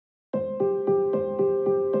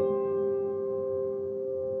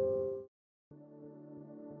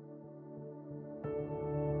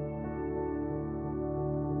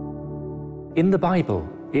In the Bible,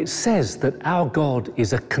 it says that our God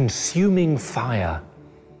is a consuming fire.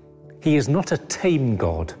 He is not a tame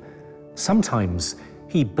God. Sometimes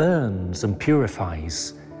he burns and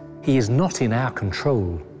purifies. He is not in our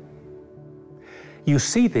control. You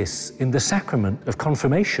see this in the sacrament of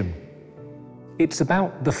confirmation. It's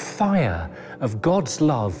about the fire of God's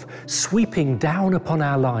love sweeping down upon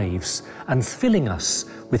our lives and filling us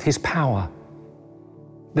with his power.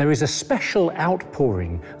 There is a special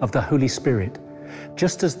outpouring of the Holy Spirit,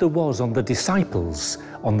 just as there was on the disciples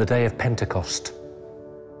on the day of Pentecost.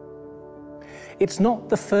 It's not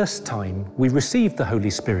the first time we receive the Holy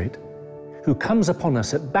Spirit, who comes upon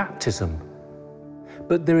us at baptism,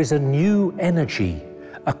 but there is a new energy,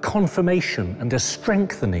 a confirmation and a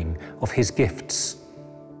strengthening of his gifts.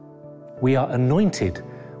 We are anointed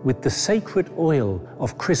with the sacred oil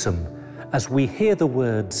of chrism as we hear the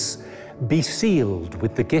words, "Be sealed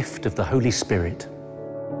with the gift of the Holy Spirit."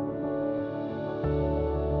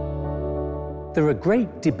 There are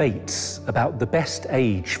great debates about the best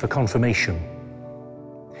age for confirmation.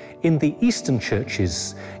 In the Eastern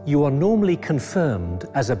churches, you are normally confirmed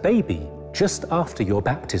as a baby just after your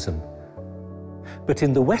baptism. But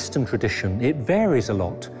in the Western tradition, it varies a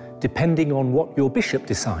lot depending on what your bishop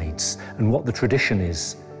decides and what the tradition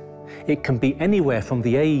is. It can be anywhere from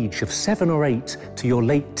the age of 7 or 8 to your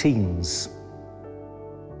late teens.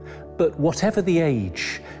 But whatever the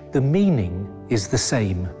age, the meaning is the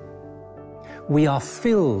same. We are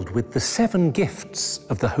filled with the 7 gifts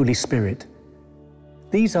of the Holy Spirit.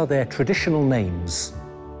 These are their traditional names: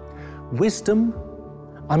 wisdom,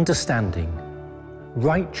 understanding,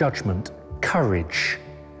 right judgment, courage,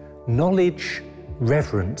 knowledge,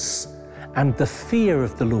 reverence, and the fear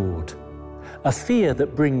of the Lord. A fear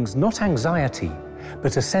that brings not anxiety,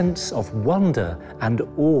 but a sense of wonder and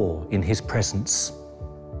awe in his presence.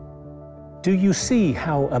 Do you see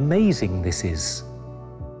how amazing this is?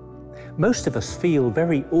 Most of us feel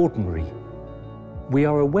very ordinary. We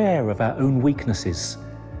are aware of our own weaknesses.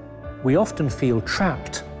 We often feel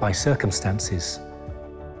trapped by circumstances.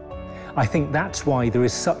 I think that's why there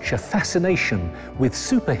is such a fascination with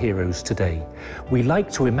superheroes today. We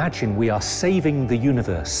like to imagine we are saving the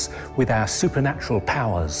universe with our supernatural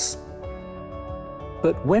powers.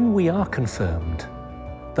 But when we are confirmed,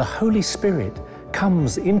 the Holy Spirit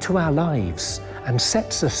comes into our lives and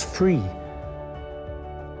sets us free.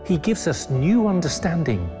 He gives us new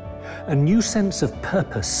understanding, a new sense of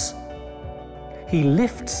purpose. He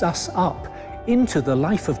lifts us up into the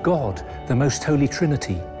life of God, the Most Holy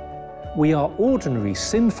Trinity. We are ordinary,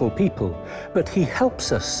 sinful people, but he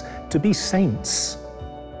helps us to be saints.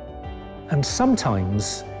 And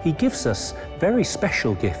sometimes he gives us very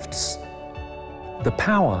special gifts. The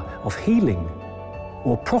power of healing,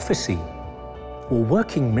 or prophecy, or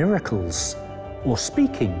working miracles, or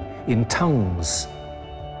speaking in tongues.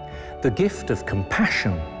 The gift of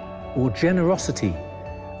compassion, or generosity,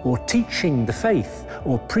 or teaching the faith,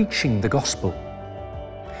 or preaching the gospel.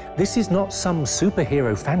 This is not some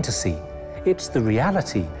superhero fantasy. It's the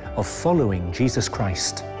reality of following Jesus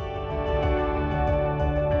Christ.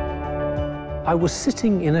 I was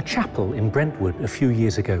sitting in a chapel in Brentwood a few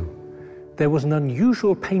years ago. There was an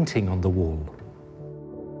unusual painting on the wall.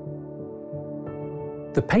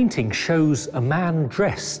 The painting shows a man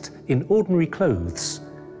dressed in ordinary clothes.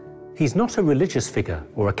 He's not a religious figure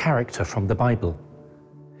or a character from the Bible.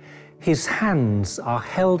 His hands are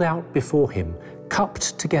held out before him,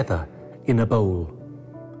 cupped together in a bowl.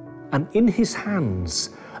 And in his hands,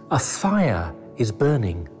 a fire is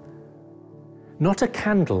burning. Not a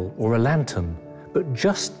candle or a lantern, but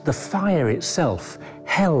just the fire itself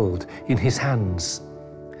held in his hands.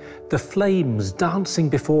 The flames dancing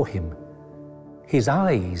before him. His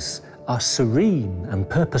eyes are serene and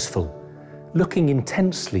purposeful, looking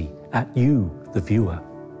intensely at you, the viewer.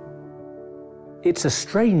 It's a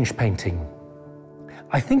strange painting.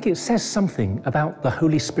 I think it says something about the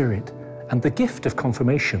Holy Spirit and the gift of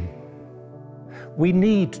confirmation. We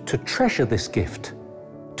need to treasure this gift,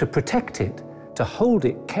 to protect it, to hold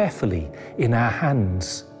it carefully in our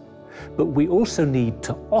hands. But we also need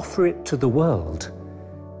to offer it to the world.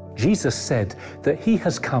 Jesus said that he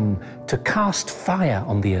has come to cast fire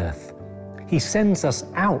on the earth. He sends us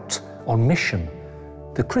out on mission.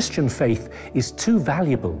 The Christian faith is too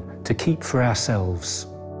valuable to keep for ourselves.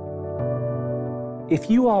 If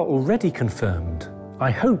you are already confirmed,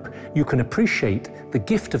 I hope you can appreciate the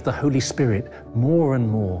gift of the Holy Spirit more and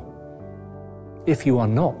more. If you are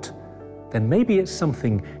not, then maybe it's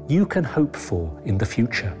something you can hope for in the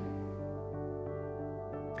future.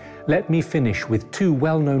 Let me finish with 2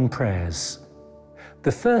 well-known prayers.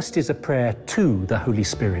 The first is a prayer to the Holy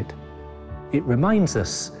Spirit. It reminds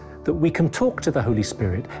us that we can talk to the Holy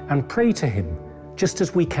Spirit and pray to him just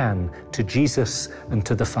as we can to Jesus and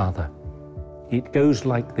to the Father. It goes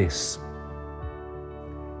like this.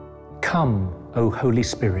 Come, O Holy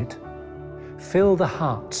Spirit, fill the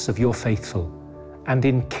hearts of your faithful and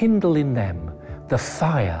enkindle in them the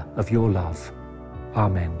fire of your love.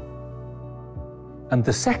 Amen. And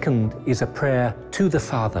the second is a prayer to the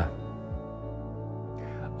Father.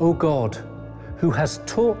 O God, who has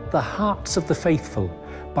taught the hearts of the faithful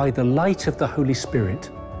by the light of the Holy Spirit,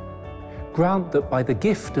 grant that by the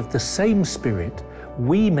gift of the same Spirit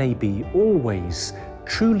we may be always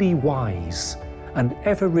truly wise and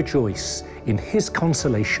ever rejoice in his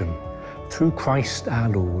consolation through Christ our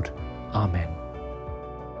Lord. Amen.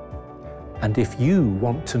 And if you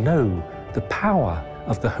want to know the power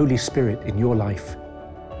of the Holy Spirit in your life,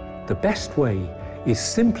 the best way is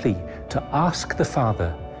simply to ask the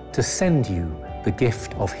Father to send you the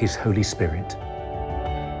gift of his Holy Spirit.